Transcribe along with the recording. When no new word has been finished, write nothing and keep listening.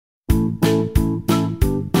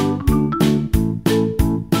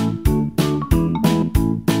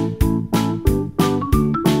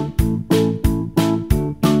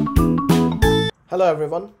Hello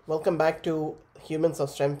everyone, welcome back to Humans of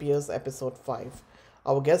STEMPeers episode 5.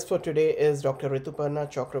 Our guest for today is Dr.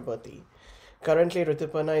 Rituparna Chakrabarti. Currently,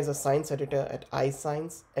 Rituparna is a science editor at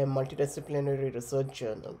iScience, a multidisciplinary research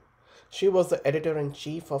journal. She was the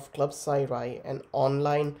editor-in-chief of Club Sci-Rai, an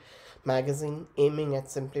online magazine aiming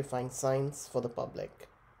at simplifying science for the public.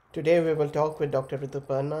 Today we will talk with Dr.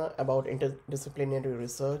 Rituparna about interdisciplinary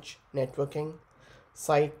research, networking,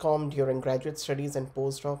 SciComm during graduate studies and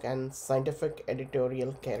postdoc, and scientific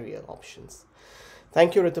editorial career options.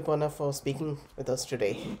 Thank you, Rituparna, for speaking with us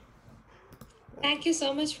today. Thank you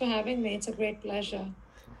so much for having me. It's a great pleasure.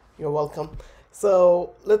 You're welcome.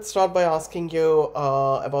 So let's start by asking you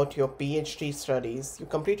about your PhD studies. You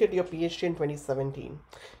completed your PhD in 2017.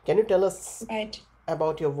 Can you tell us Right.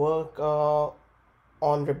 about your work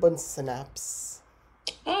on ribbon synapse?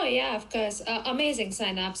 Oh, yeah, of course. Amazing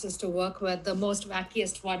synapses to work with, the most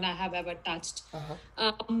wackiest one I have ever touched. Uh-huh.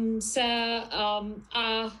 Um, so, um,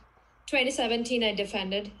 uh, 2017, I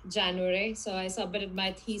defended January. So I submitted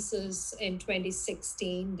my thesis in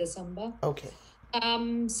 2016, December. Okay.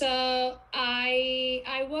 So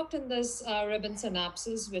I worked in this ribbon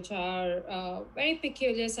synapses, which are very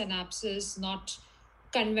peculiar synapses, not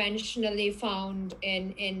conventionally found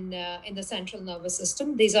in the central nervous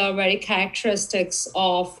system. These are very characteristics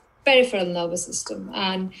of peripheral nervous system,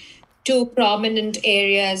 and two prominent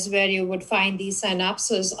areas where you would find these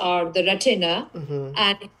synapses are the retina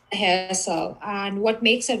and the hair cell. And what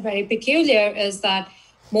makes it very peculiar is that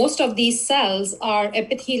most of these cells are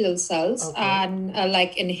epithelial cells, Okay. and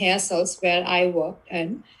like in hair cells where I worked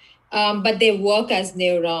in. But they work as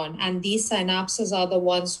neuron, and these synapses are the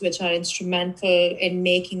ones which are instrumental in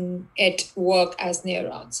making it work as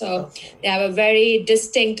neuron. So Okay. they have a very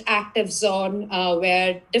distinct active zone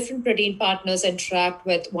where different protein partners interact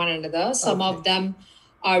with one another. Some Okay. of them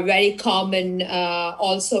are very common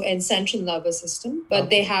also in central nervous system, but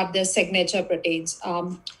they Okay. have their signature proteins.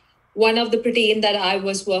 One of the protein that I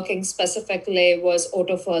was working specifically was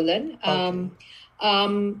autoferlin.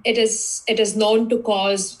 It is known to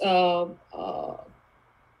cause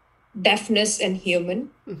deafness in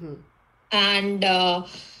human, and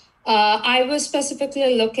I was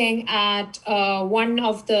specifically looking at one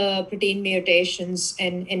of the protein mutations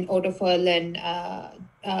in autoferlin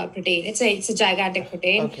protein. It's a gigantic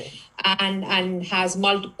protein, Okay. and has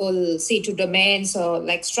multiple C2 domains, so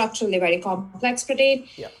like structurally very complex protein.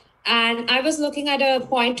 Yeah. And I was looking at a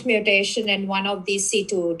point mutation in one of these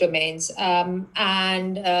C2 domains.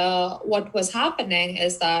 And what was happening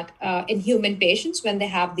is that in human patients, when they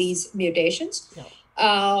have these mutations, Yeah.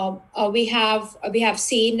 we have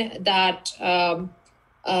seen that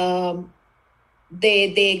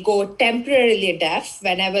they go temporarily deaf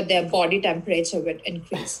whenever their body temperature would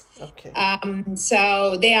increase. Okay.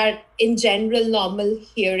 So they are in general normal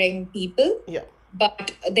hearing people, Yeah.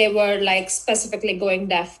 but they were like specifically going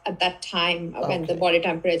deaf at that time when the Okay. body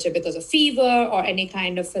temperature, because of fever or any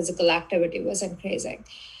kind of physical activity, was increasing.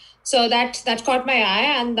 So that caught my eye,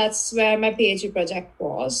 and that's where my PhD project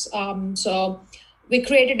was. So we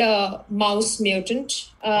created a mouse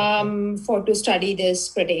mutant to study this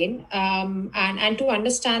protein, and to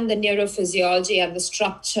understand the neurophysiology and the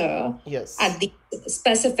structure Yes. at the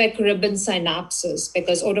specific ribbon synapses,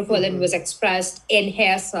 because autoferlin was expressed in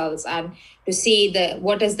hair cells, and to see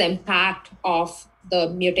what is the impact of the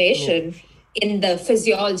mutation in the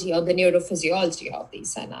physiology or the neurophysiology of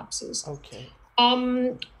these synapses. Okay.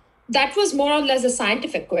 That was more or less a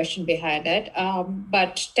scientific question behind it.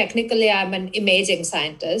 But technically, I'm an imaging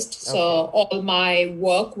scientist. So all my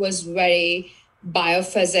work was very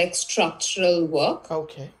biophysics, structural work.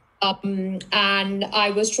 Okay. And I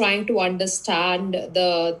was trying to understand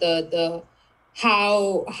the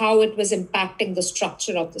how it was impacting the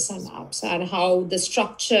structure of the synapse, and how the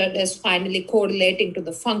structure is finally correlating to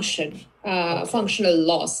the functional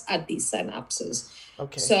loss at these synapses.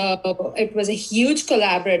 Okay. So it was a huge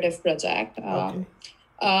collaborative project, and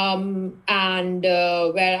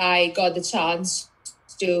where I got the chance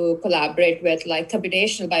to collaborate with like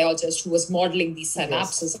computational biologist who was modeling these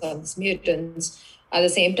synapses on these mutants. At the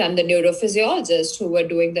same time, the neurophysiologists who were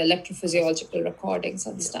doing the electrophysiological recordings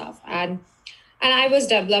and stuff. And I was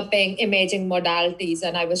developing imaging modalities,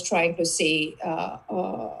 and I was trying to see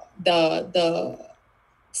the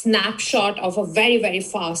snapshot of a very, very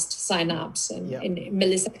fast synapse in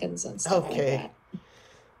milliseconds and stuff like that.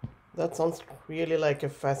 That sounds really like a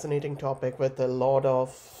fascinating topic with a lot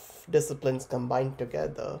of disciplines combined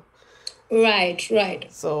together. Right.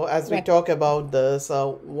 So, as we talk about this,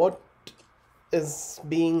 what is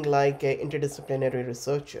being like an interdisciplinary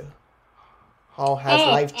researcher? How has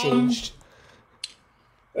life changed?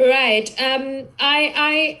 Right.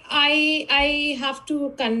 I have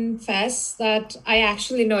to confess that I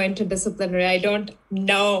actually know interdisciplinary. I don't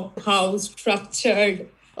know how structured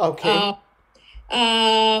Okay.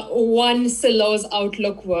 uh, one silo's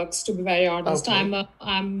outlook works, to be very honest. Okay.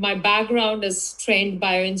 My background is trained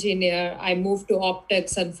bioengineer. I moved to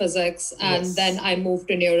optics and physics, and then Yes. I moved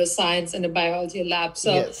to neuroscience in a biology lab.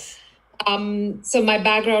 Yes. So my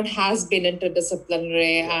background has been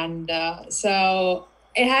interdisciplinary, Yeah. and so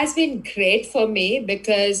it has been great for me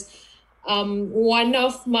because one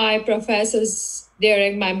of my professors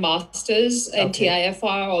during my master's in Okay.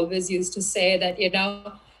 TIFR always used to say that,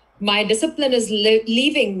 my discipline is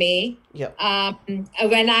leaving me Yeah.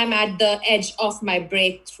 when I'm at the edge of my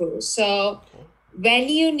breakthrough. So Okay. when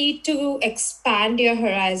you need to expand your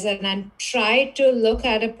horizon and try to look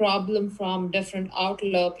at a problem from different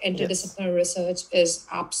outlook, Yes. interdisciplinary research is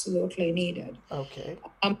absolutely needed. Okay.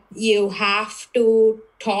 You have to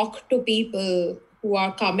talk to people who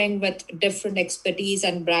are coming with different expertise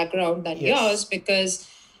and background than yours, Yes. because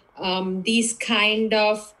these kind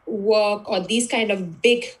of work or these kind of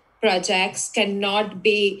big projects cannot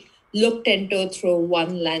be looked into through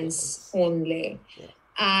one lens Yes. only. Yeah.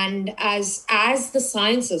 And as the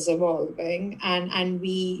science is evolving, and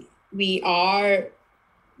we are,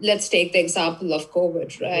 let's take the example of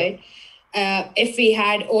COVID, Yeah. right? If we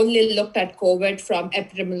had only looked at COVID from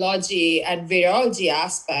epidemiology and virology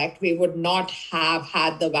aspect, we would not have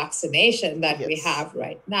had the vaccination that we Yes. have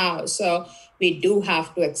right now. So we do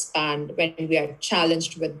have to expand when we are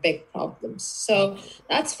challenged with big problems. So Okay.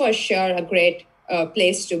 that's for sure a great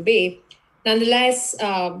place to be. Nonetheless,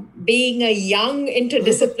 being a young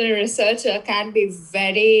interdisciplinary researcher can be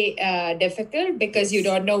very difficult because you Yes.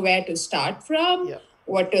 don't know where to start from, Yeah.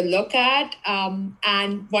 what to look at.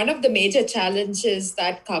 And one of the major challenges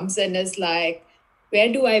that comes in is like, where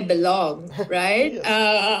do I belong, right? Yes.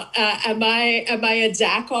 Am I a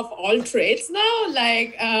jack of all trades now?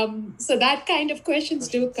 So that kind of questions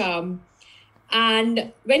do Questions. come.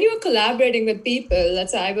 And when you're collaborating with people,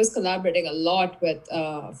 let's say I was collaborating a lot with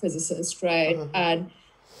physicists, right?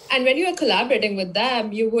 And when you are collaborating with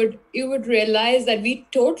them, you would realize that we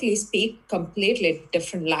totally speak completely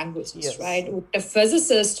different languages, Yes. right? What a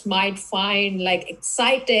physicist might find like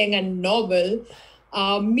exciting and novel,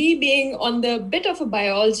 me being on the bit of a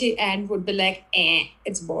biology end would be like,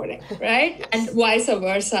 it's boring, right? And Yes. vice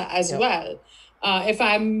versa as Yep. well. If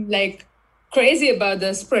I'm like crazy about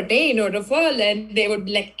this protein or the and they would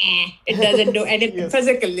be like, it doesn't do anything Yes.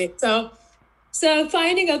 physically. So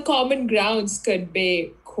finding a common grounds could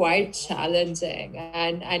be quite challenging,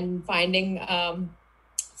 and finding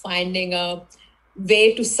a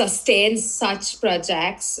way to sustain such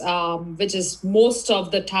projects, which is most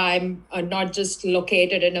of the time not just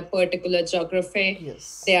located in a particular geography.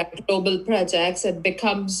 Yes. They are global projects. It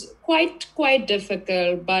becomes quite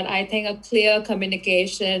difficult, but I think a clear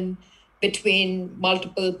communication between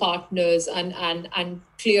multiple partners and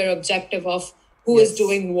clear objective of who is Yes.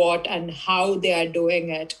 doing what and how they are doing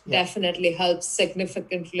it Yeah. definitely helps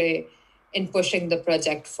significantly in pushing the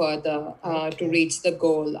project further to Okay. reach the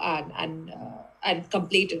goal and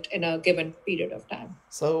complete it in a given period of time.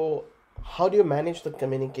 So, how do you manage the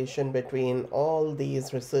communication between all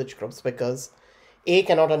these research groups? Because A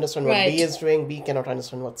cannot understand what B Right. is doing, B cannot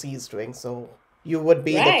understand what C is doing. So, you would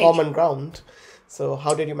be the Right. common ground. So,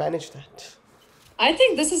 how did you manage that? I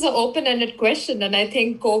think this is an open-ended question, and I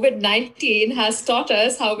think COVID-19 has taught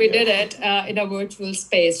us how we Yeah. did it in a virtual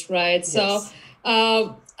space, right? So, Yes. uh,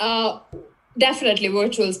 uh, definitely,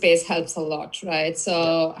 virtual space helps a lot, right? Yeah.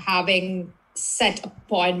 So, having set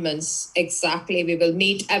appointments exactly, we will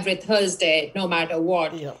meet every Thursday, no matter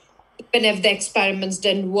what. Yeah. Even if the experiments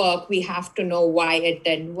didn't work, we have to know why it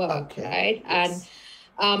didn't work, Okay. right? And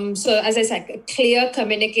Yes. so, as I said, clear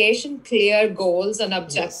communication, clear goals and Yes.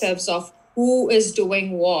 objectives of who is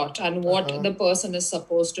doing what and what Uh-huh. the person is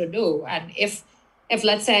supposed to do. And if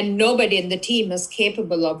let's say nobody in the team is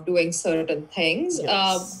capable of doing certain things,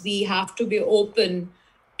 Yes. we have to be open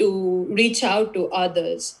to reach out to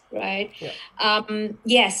others, right? Yeah.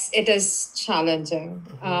 Yes, it is challenging.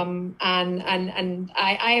 And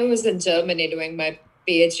I was in Germany doing my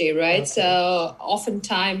PhD, right? So Okay.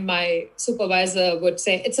 oftentimes my supervisor would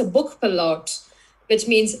say it's a book pilot, which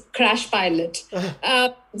means crash pilot.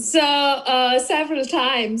 Several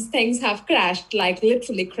times things have crashed, like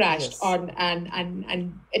literally crashed Yes. on,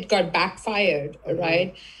 and it got backfired,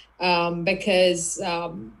 right? Because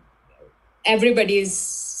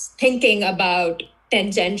everybody's thinking about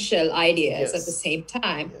tangential ideas at the Yes. same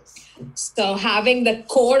time. Yes. So having the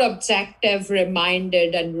core objective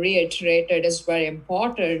reminded and reiterated is very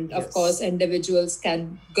important. Of course, Yes. individuals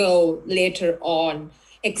can go later on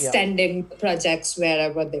extending projects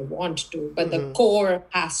wherever they want to, but the core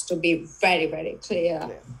has to be very, very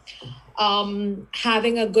clear.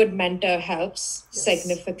 Having a good mentor helps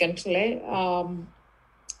significantly,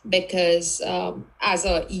 because as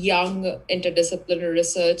a young interdisciplinary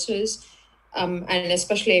researchers, and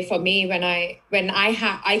especially for me, when I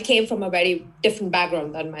came from a very different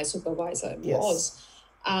background than my supervisor was,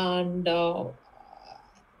 and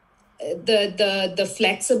the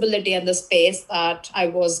flexibility and the space that I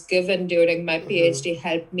was given during my PhD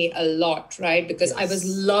helped me a lot, right? Because I was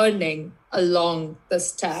learning along the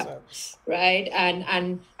steps, right?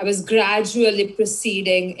 And I was gradually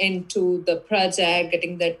proceeding into the project,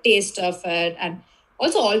 getting the taste of it, and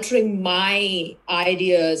also altering my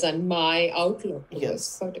ideas and my outlook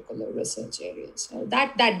towards particular research areas. So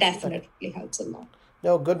that definitely helps a lot.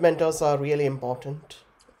 No, good mentors are really important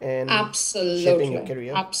in shaping your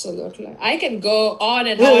career. Absolutely. I can go on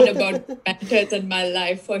and on about mentors in my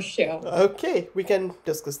life for sure. Okay, we can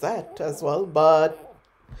discuss that as well. But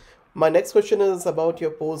my next question is about your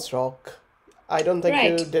postdoc. I don't think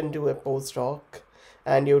you didn't do a postdoc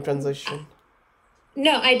and you transition.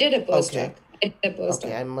 No, I did a postdoc.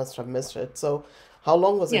 Okay, I must have missed it. So how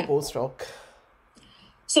long was your postdoc?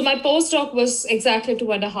 So my postdoc was exactly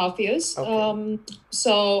 2.5 years.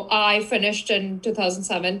 So I finished in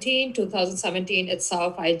 2017. 2017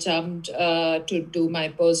 itself, I jumped to do my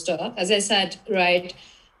postdoc. As I said, right,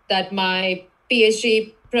 that my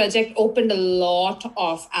PhD project opened a lot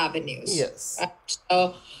of avenues. Yes. Right?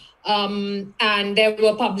 So, and there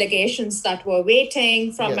were publications that were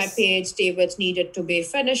waiting from my PhD, which needed to be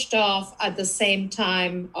finished off. At the same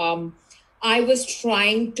time, I was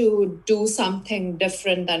trying to do something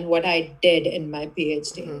different than what I did in my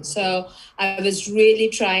PhD. So I was really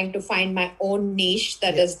trying to find my own niche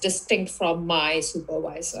that is distinct from my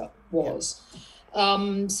supervisor was.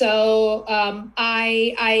 I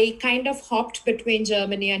kind of hopped between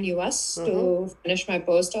Germany and US to finish my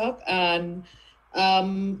postdoc. And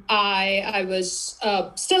I was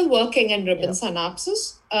still working in ribbon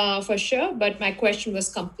synapses for sure, but my question was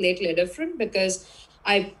completely different because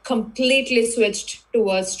I completely switched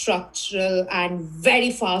towards structural and very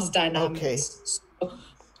fast dynamics. So,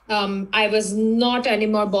 I was not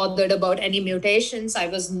anymore bothered about any mutations. I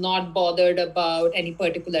was not bothered about any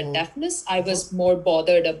particular deafness. I was more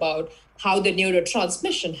bothered about how the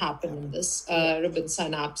neurotransmission happened in this ribbon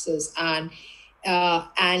synapses. And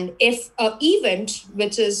if an event,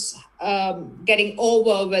 which is getting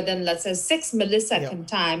over within, let's say, 6 millisecond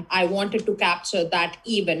time, I wanted to capture that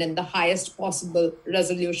even in the highest possible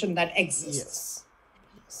resolution that exists.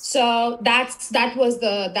 So that was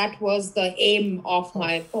the aim of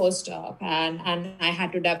my postdoc, and I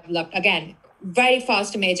had to develop again very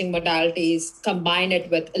fast imaging modalities, combine it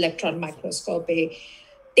with electron microscopy,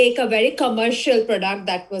 take a very commercial product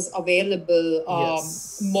that was available,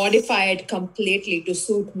 modify it completely to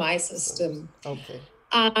suit my system.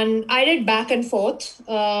 And I did back and forth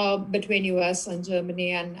between US and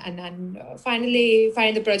Germany, and finally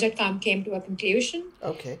the project came to a conclusion.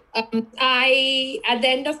 At the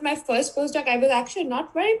end of my first postdoc, I was actually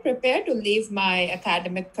not very prepared to leave my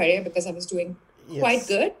academic career because I was doing quite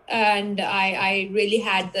good, and I really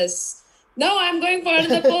had this. No, I'm going for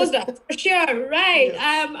another postdoc for sure. Right,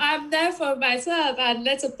 I'm there for myself, and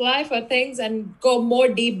let's apply for things and go more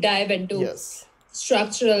deep dive into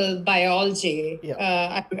structural biology.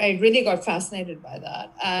 I really got fascinated by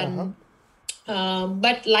that, and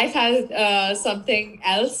but life has something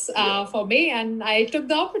else for me, and I took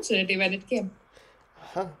the opportunity when it came.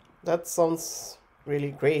 That sounds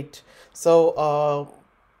really great. So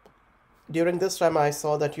during this time, I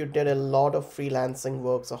saw that you did a lot of freelancing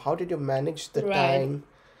work. So how did you manage the time?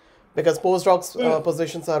 Because postdocs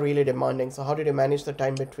positions are really demanding. So how did you manage the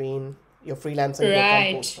time between your freelancing work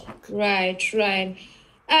and postdoc? Right.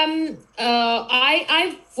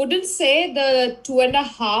 I wouldn't say the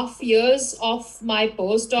 2.5 years of my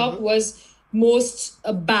postdoc was most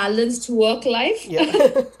balanced work life.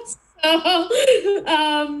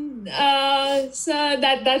 So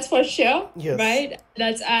that's for sure, right?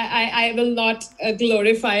 That's I will not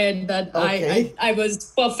glorify it that I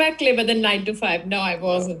was perfectly within 9 to 5. No, I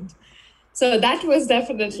wasn't. So that was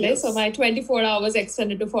definitely so my 24 hours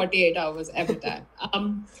extended to 48 hours every time.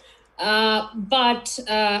 But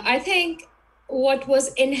I think what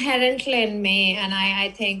was inherently in me, and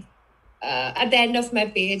I think at the end of my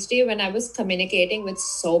PhD, when I was communicating with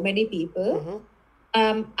so many people,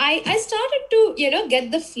 I started to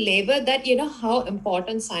get the flavor that how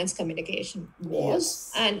important science communication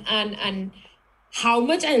was, and how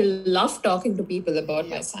much I love talking to people about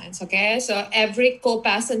my science. Okay, so every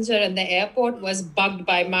co-passenger in the airport was bugged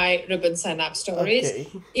by my ribbon synapse stories,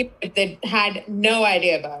 if they had no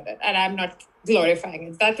idea about it, and I'm not glorifying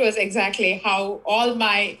it. That was exactly how all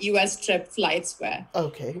my US trip flights were.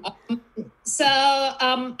 Okay. So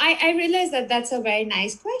I realized that that's a very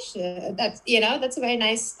nice question. That's a very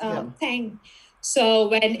nice thing. So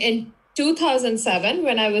when in 2007,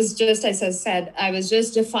 when I was just, as I said, I was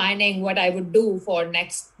just defining what I would do for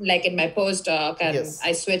next, like in my postdoc, and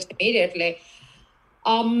I switched immediately.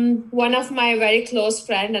 One of my very close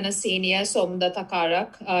friend and a senior, Somdata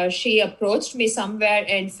Karak, she approached me somewhere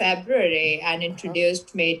in February and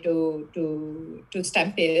introduced me to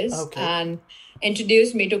STEMPeers and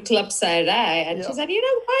introduced me to Club Sairai. And she said, you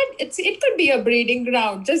know what? It could be a breeding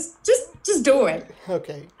ground. Just do it.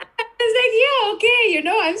 Okay. I was like, yeah,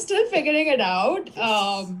 okay, I'm still figuring it out.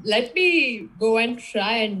 Let me go and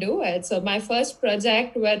try and do it. So my first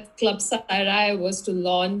project with Club Sairai was to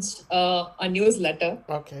launch a newsletter.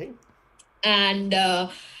 Okay. And the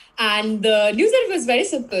newsletter was very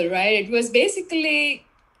simple, right? It was basically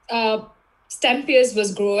STEMPeers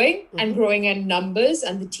was growing and growing in numbers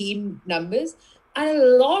and the team numbers. And a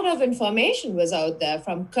lot of information was out there,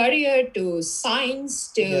 from career to science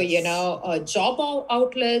to, job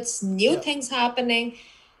outlets, new things happening.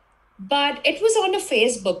 But it was on a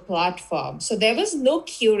Facebook platform. So there was no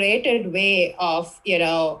curated way of,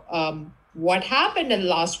 what happened in the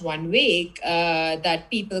last 1 week that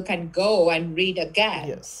people can go and read again.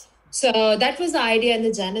 Yes. So that was the idea and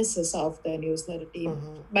the genesis of the newsletter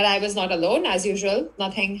team. But I was not alone, as usual.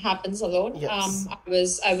 Nothing happens alone. Yes.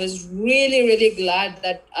 I was really, really glad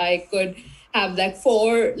that I could have like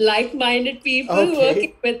 4 like-minded people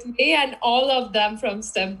working with me, and all of them from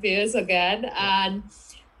STEMPeers again. And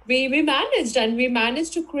we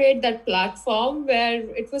managed to create that platform where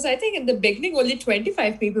it was, I think in the beginning, only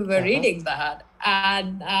 25 people were reading that.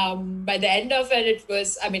 And by the end of it,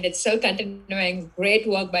 it's still continuing. Great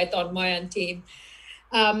work by Tanmoy and team.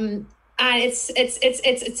 And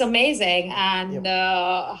it's amazing, and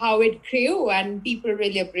how it grew, and people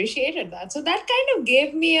really appreciated that. So that kind of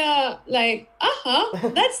gave me a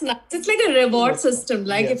that's nice. It's like a reward system.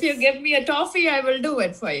 Like if you give me a toffee, I will do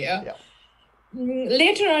it for you. Yeah.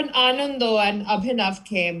 Later on, Anando and Abhinav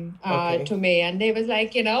came to me, and they was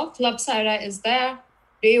like, Club Saira is there.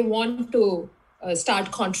 Do you want to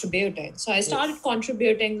start contributing? So I started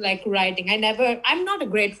contributing, like writing. I'm not a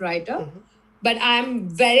great writer, but I'm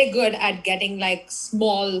very good at getting like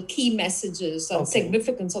small key messages and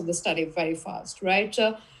significance of the study very fast, right?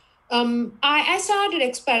 So I started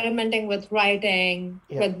experimenting with writing,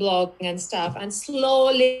 with blogging and stuff, and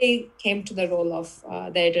slowly came to the role of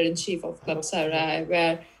the editor-in-chief of Club Sarai,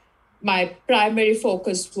 where my primary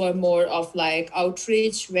focus were more of like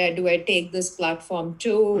outreach. Where do I take this platform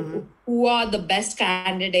to? Who are the best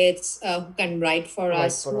candidates who can write for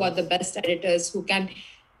us? Who are the best editors who can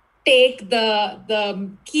take the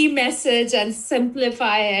key message and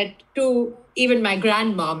simplify it to even my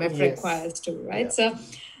grandmom if requires to, right? So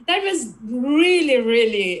that was really,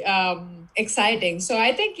 really exciting. So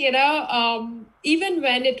I think, even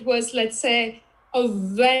when it was, let's say, a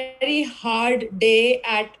very hard day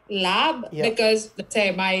at lab, because, let's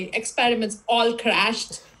say, my experiments all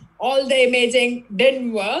crashed, all the imaging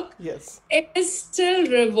didn't work. Yes. It is still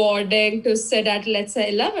rewarding to sit at, let's say,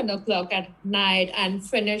 11 o'clock at night and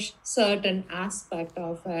finish certain aspect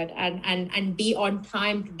of it and be on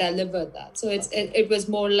time to deliver that. So it was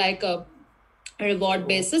more like a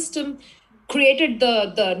reward-based system, created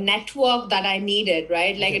the network that I needed,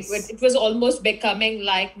 right? Like it was almost becoming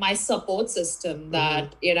like my support system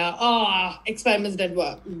that, experiments didn't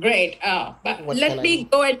work. Great. But let me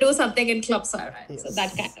go and do something in Club Sarai. Yes. So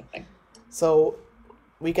that kind of thing. So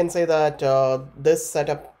we can say that this set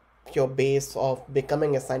up your base of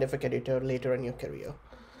becoming a scientific editor later in your career.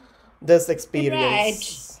 This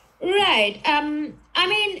experience. Right.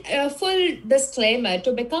 Full disclaimer,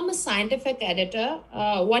 to become a scientific editor,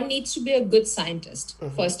 one needs to be a good scientist,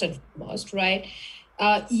 first and foremost, right?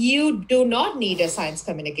 You do not need a science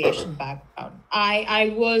communication background.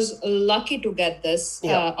 I was lucky to get this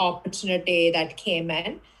opportunity that came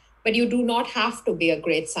in, but you do not have to be a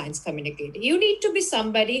great science communicator. You need to be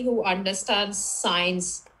somebody who understands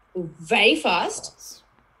science very fast,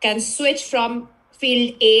 can switch from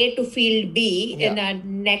field A to field B in a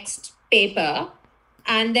next paper,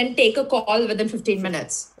 and then take a call within 15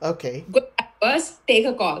 minutes. Okay. Good hours, take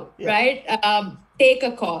a call, right? Take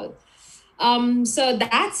a call. So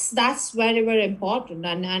that's very, very important.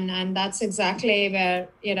 And that's exactly where,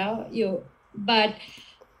 but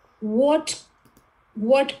what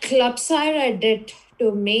Club Saira did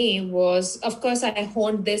to me was, of course, I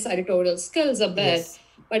honed this editorial skills a bit, Yes.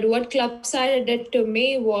 but what Clubside did to me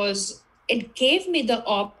was it gave me the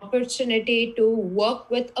opportunity to work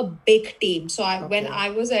with a big team. So when Okay. I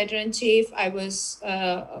was editor-in-chief, I was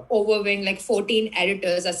overseeing like 14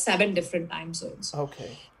 editors at 7 different time zones.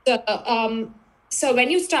 Okay. So when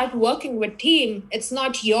you start working with team, it's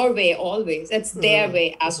not your way always, it's their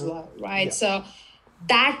way as well, right? Yeah. So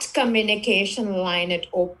that communication line it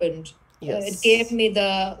opened. It gave Yes. me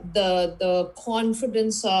the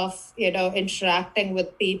confidence of interacting with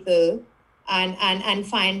people and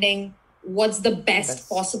finding what's the best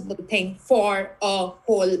possible thing for a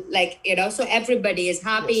whole, so everybody is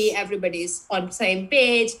happy, Yes. everybody's on the same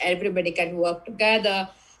page, everybody can work together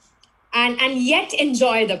and yet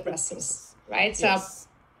enjoy the process, right? Yes.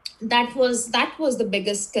 So that was the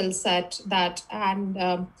biggest skill set and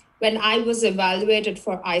when I was evaluated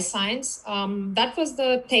for iScience, that was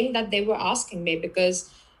the thing that they were asking me, because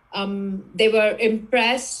they were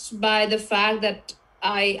impressed by the fact that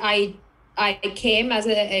I came as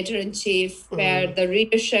an editor-in-chief where the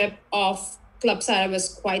readership of Club Sarah was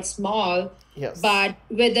quite small. Yes. But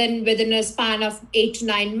within a span of 8 to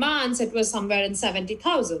 9 months, it was somewhere in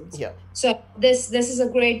 70,000. Yeah. So this is a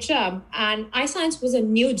great jump. And iScience was a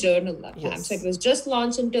new journal that time. So it was just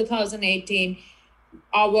launched in 2018.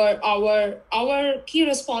 Our key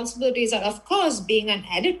responsibilities are, of course, being an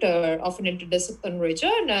editor of an interdisciplinary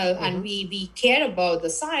journal, and we care about the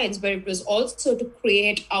science, but it was also to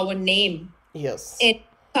create our name in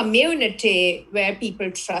community where people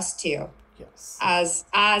trust you as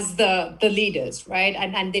the leaders, right?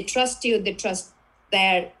 And they trust you, they trust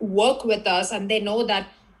their work with us, and they know that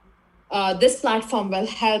this platform will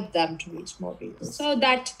help them to reach more people. So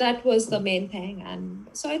that was the main thing. And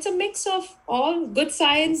so it's a mix of all good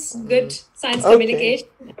science communication,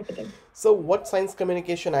 everything. So what science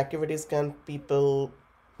communication activities can people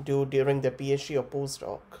do during their PhD or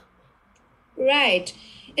postdoc? Right.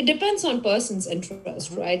 It depends on person's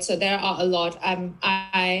interest, right? So there are a lot.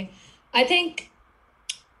 I think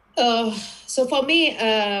so for me,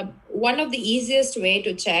 one of the easiest way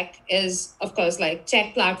to check is, of course, like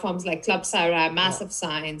check platforms like Club Sarah, Massive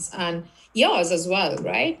Science, and yours as well,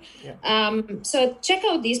 right? So check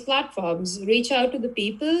out these platforms, reach out to the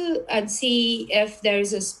people and see if there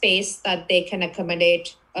is a space that they can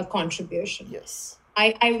accommodate a contribution. Yes.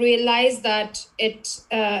 I realize that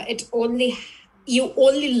you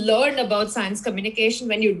only learn about science communication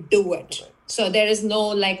when you do it. Right. So there is no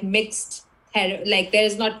like mixed there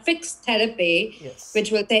is not fixed therapy,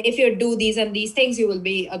 which will say if you do these and these things, you will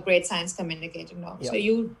be a great science communicator. No. So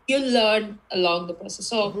you learn along the process.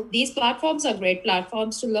 So these platforms are great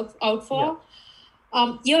platforms to look out for.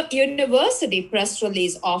 Your university press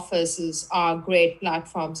release offices are great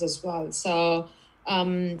platforms as well. So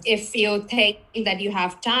if you think that you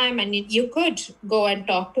have time, and you could go and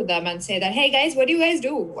talk to them and say that, hey guys, what do you guys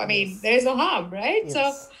do? I mean, there's no harm, right?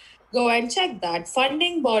 So go and check that.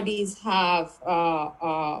 Funding bodies have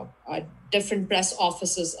different press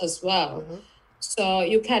offices as well. So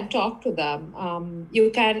you can talk to them.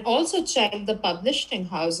 You can also check the publishing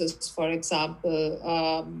houses, for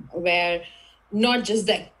example, where not just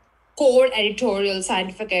the core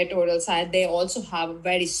scientific editorial side, they also have a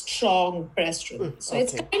very strong press release. So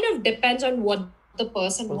it kind of depends on what the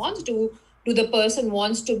person wants to. Do the person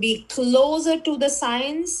wants to be closer to the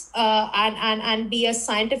science and be a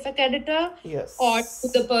scientific editor? Yes. Or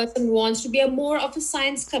do the person wants to be more of a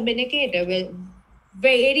science communicator? With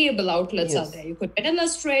variable outlets out there. You could be an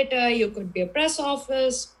illustrator, you could be a press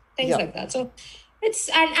office, things like that. So it's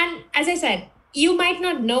and as I said, you might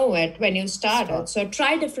not know it when you started. So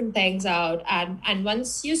try different things out. And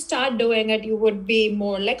once you start doing it, you would be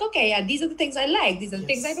more like, okay, yeah, these are the things I like. These are the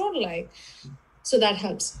things I don't like. So that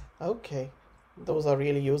helps. Okay. Those are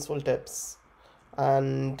really useful tips.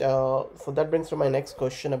 And so that brings to my next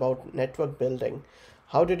question about network building.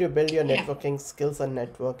 How did you build your networking skills and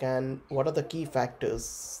network? And what are the key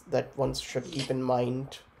factors that one should keep in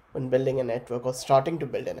mind when building a network or starting to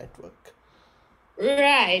build a network?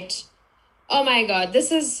 Right. Oh my God,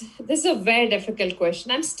 this is a very difficult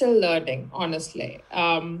question. I'm still learning, honestly.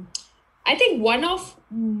 I think one of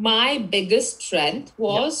my biggest strength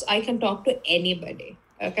was I can talk to anybody.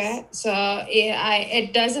 Okay, so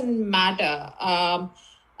it doesn't matter.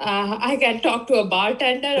 I can talk to a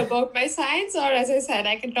bartender about my science, or as I said,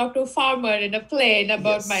 I can talk to a farmer in a plane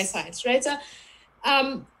about my science, right? So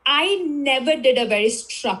I never did a very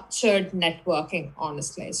structured networking,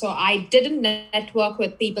 honestly. So I didn't network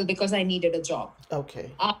with people because I needed a job.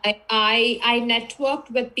 Okay. I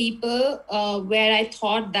networked with people where I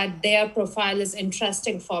thought that their profile is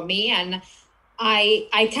interesting for me, and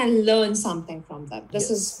I can learn something from them. This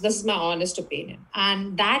Yes. is my honest opinion,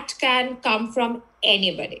 and that can come from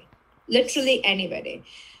anybody, literally anybody.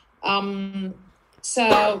 Um,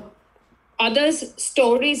 so others'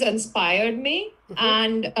 stories inspired me,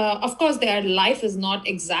 and of course, their life is not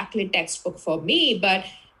exactly textbook for me, but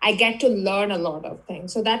I get to learn a lot of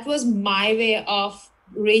things. So that was my way of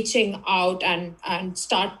reaching out and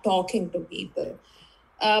start talking to people.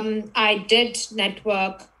 I did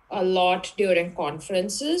network a lot during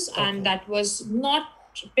conferences, and Okay. that was not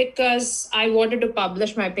because I wanted to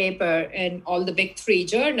publish my paper in all the big three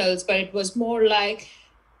journals, but it was more like,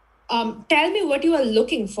 tell me what you are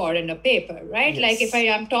looking for in a paper, right? Like if I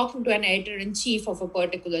Yes. am talking to an editor in chief of a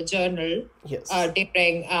particular journal Yes.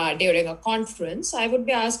 during a conference, I would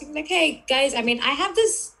be asking like, hey guys, I mean, I have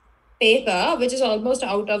this paper which is almost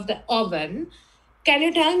out of the oven. Can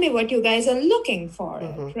you tell me what you guys are looking for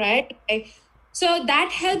it, right? So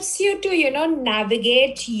that helps you to,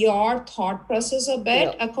 navigate your thought process a Yeah.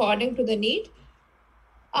 bit according to the need.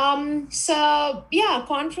 So yeah,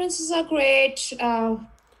 conferences are great.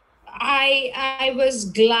 I was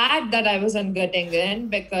glad that I was in Göttingen,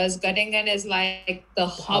 because Göttingen is like the The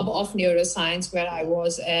hub hub. of neuroscience where I Yeah.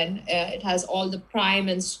 was in. It has all the prime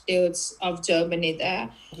institutes of Germany there.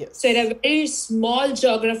 So in Yes. a very small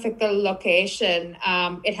geographical location,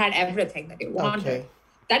 it had everything that you wanted. Okay.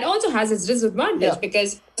 That also has its disadvantage, Yeah.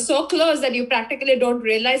 because it's so close that you practically don't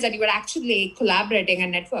realize that you are actually collaborating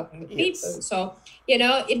and networking with people. Yes. So,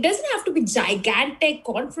 it doesn't have to be gigantic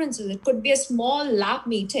conferences. It could be a small lab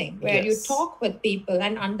meeting where you Yes. talk with people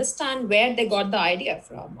and understand where they got the idea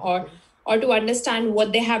from, or to understand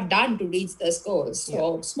what they have done to reach those goals. Yeah.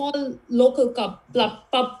 So small local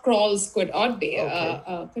pub crawls Okay.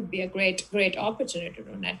 could be a great opportunity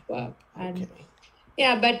to network. And Okay.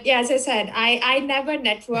 yeah, but yeah, as I said, I never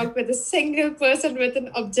networked with a single person with an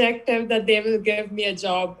objective that they will give me a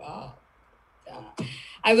job.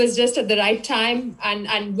 I was just at the right time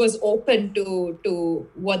and was open to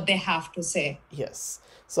what they have to say. Yes.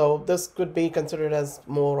 So this could be considered as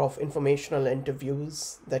more of informational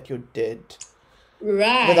interviews that you did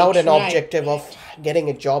without Right, an right, objective of right. getting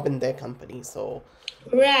a job in their company. So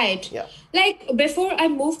Right. yeah. Like before I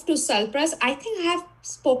moved to Celpress, I think I have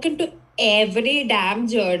spoken to every damn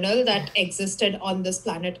journal that existed on this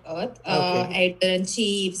planet Earth, Okay.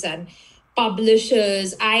 editor-in-chiefs and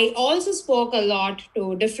publishers. I also spoke a lot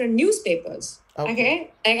to different newspapers. Okay.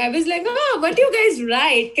 Okay. Like I was like, oh, what do you guys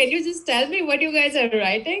write? Can you just tell me what you guys are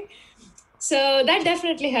writing? So that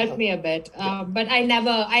definitely helped me a bit. Yeah. But I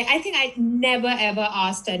think I never ever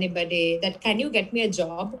asked anybody that, can you get me a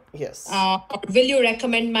job? Yes. Or will you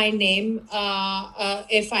recommend my name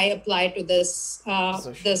if I apply to this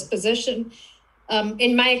Position. position?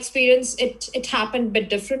 In my experience, it happened a bit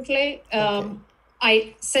differently.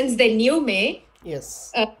 Okay. Since they knew me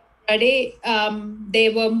Yes. already, they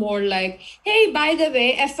were more like, hey, by the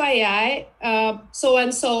way, FYI, so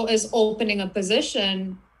and so is opening a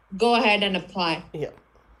position. Go ahead and apply. Yeah.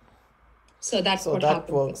 So that's So what that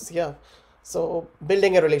happened. works. Yeah. So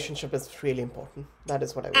building a relationship is really important. That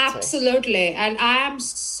is what I would say. Absolutely. And I am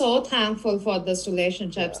so thankful for this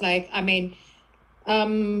relationships. Yeah. Like, I mean,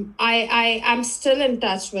 I am still in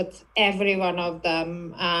touch with every one of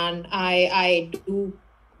them, and I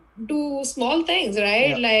do small things, right?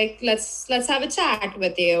 Yeah. Like let's have a chat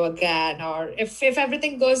with you again, or if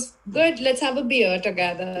everything goes good, let's have a beer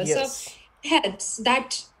together. So Yes. it helps.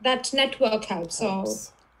 That network helps. So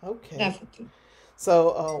Helps. Okay. definitely.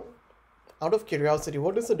 So, out of curiosity,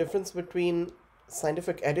 what is the difference between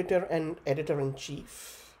scientific editor and editor in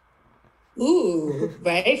chief? Ooh,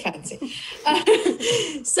 very fancy.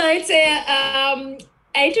 So it's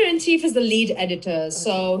editor-in-chief is the lead editor.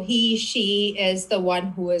 So she is the one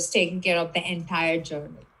who is taking care of the entire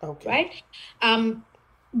journal, Okay. right?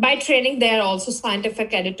 By training, they are also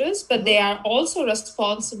scientific editors, but they are also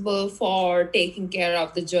responsible for taking care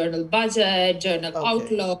of the journal budget, journal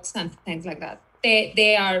outlooks, and things like that.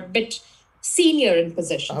 They are a bit senior in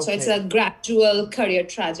position. So it's a gradual career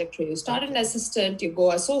trajectory. You start an assistant, you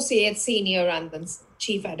go associate, senior, and then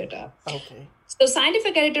chief editor. Okay. So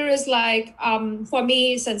scientific editor is like, for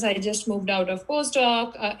me, since I just moved out of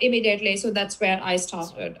postdoc immediately, so that's where I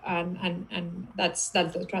started, and that's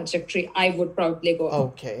the trajectory I would probably go.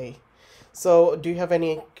 Okay. So, do you have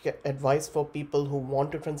any advice for people who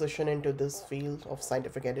want to transition into this field of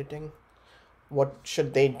scientific editing? What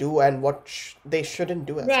should they do and what they shouldn't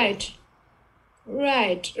do as Right.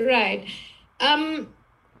 Right. I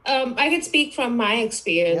can speak from my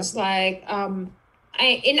experience. Yep. Like,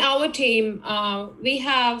 in our team, we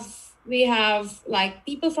have like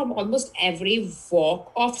people from almost every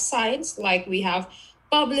walk of science. Like we have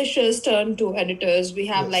publishers turn to editors. We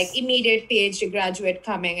have like Yes. immediate PhD graduate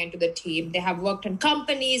coming into the team. They have worked in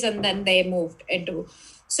companies and then they moved into.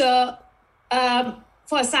 So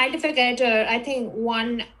for a scientific editor, I think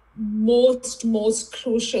one most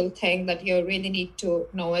crucial thing that you really need to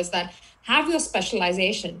know is that have your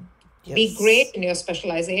specialization. Be Yes. great in your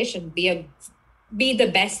specialization. Be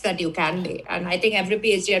the best that you can be. And I think every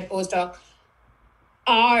PhD and postdoc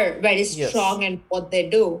are very strong in what they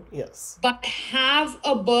do. Yes. But have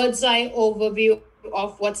a bird's eye overview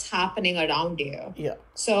of what's happening around you. Yeah.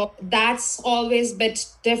 So that's always a bit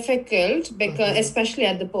difficult because, especially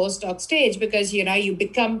at the postdoc stage, because you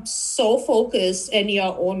become so focused in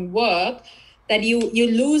your own work that you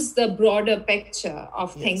lose the broader picture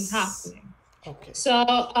of things happening. Okay. So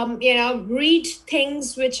read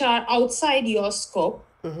things which are outside your scope.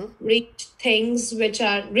 Read things which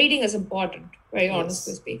are reading is important, very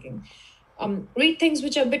honestly speaking. Read things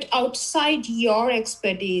which are a bit outside your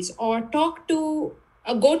expertise, or talk to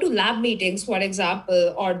go to lab meetings, for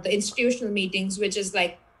example, or the institutional meetings, which is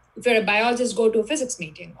like if you're a biologist, go to a physics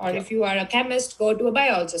meeting, or if you are a chemist, go to a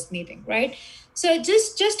biologist meeting, right? So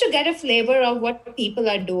just to get a flavor of what people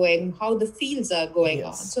are doing, how the fields are going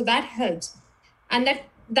on. So that helps. And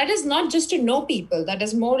that is not just to know people, that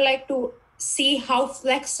is more like to see how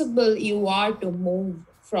flexible you are to move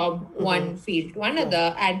from one field to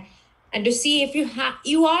another, and to see if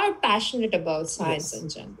you are passionate about science in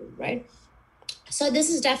general, right? So this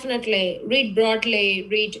is definitely read broadly,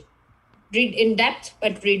 read in depth,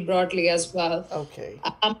 but read broadly as well. Okay.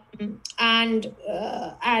 And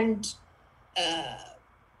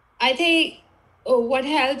I think what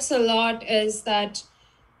helps a lot is that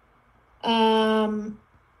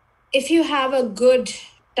if you have a good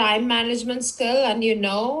time management skill and you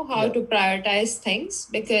know how to prioritize things,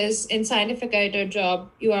 because in scientific editor job,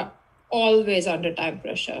 you are always under time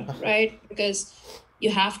pressure, right? Because you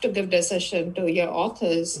have to give decision to your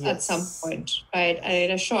authors at some point, right? And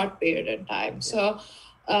in a short period of time. So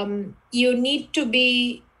you need to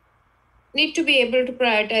be able to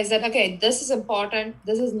prioritize that, okay, this is important,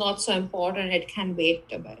 this is not so important, it can wait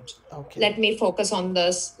a bit. Okay. Let me focus on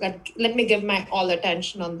this, let me give my all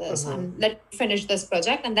attention on this, and let me finish this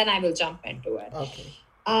project, and then I will jump into it. Okay.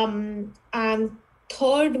 And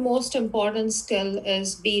third most important skill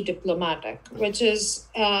is be diplomatic, which is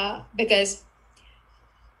because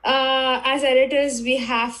as editors, we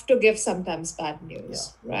have to give sometimes bad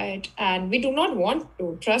news, right? And we do not want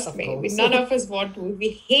to, trust me. None of us want to. We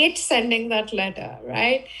hate sending that letter,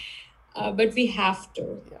 right? But we have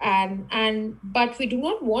to. But we do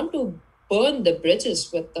not want to burn the bridges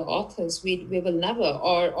with the authors. We will never,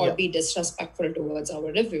 or be disrespectful towards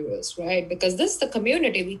our reviewers, right? Because this is the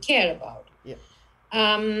community we care about.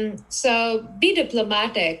 So be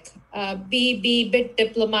diplomatic, be a bit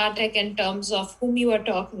diplomatic in terms of whom you are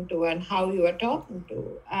talking to and how you are talking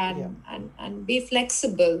to, and be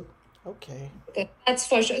flexible. Okay. That's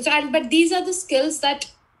for sure. So, but these are the skills that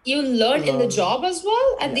you learn in the job as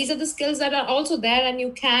well, and these are the skills that are also there, and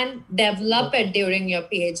you can develop it during your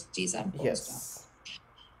PhDs and postdocs.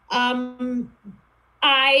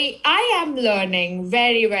 I am learning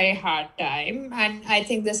very, very hard time, and I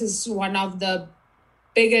think this is one of the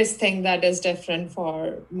biggest thing that is different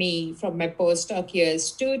for me from my postdoc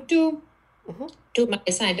years to my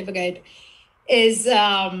scientific guide is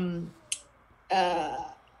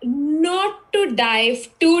not to dive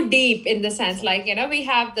too deep, in the sense like, we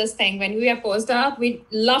have this thing when we are postdoc, we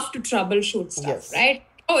love to troubleshoot stuff, right?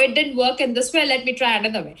 Oh, it didn't work in this way, let me try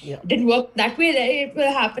another way. It didn't work that way, it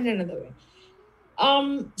will happen another way.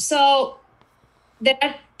 So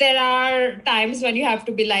there are times when you have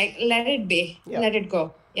to be like, let it be, let it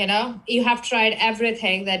go. You have tried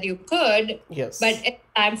everything that you could, but it's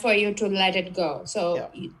time for you to let it go. So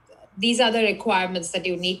these are the requirements that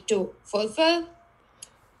you need to fulfill.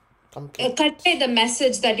 Convey the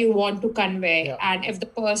message that you want to convey, and if the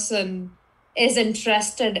person is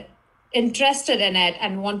interested in it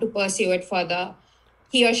and want to pursue it further,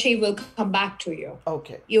 he or she will come back to you.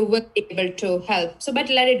 Okay. You will be able to help. So, but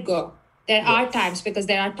let it go. There are times, because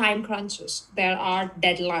there are time crunches. There are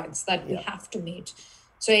deadlines that we have to meet.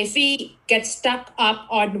 So if we get stuck up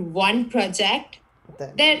on one project,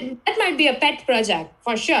 then that might be a pet project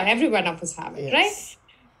for sure. Every one of us have it, right?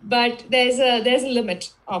 But there's a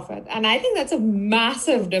limit of it. And I think that's a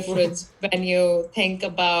massive difference when you think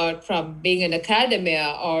about from being in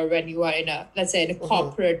academia or when you are in let's say in a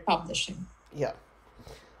corporate publishing. Yeah.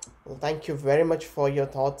 Well, thank you very much for your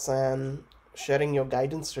thoughts and sharing your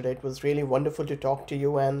guidance today. It was really wonderful to talk to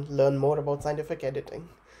you and learn more about scientific editing.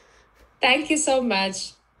 Thank you so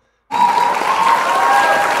much.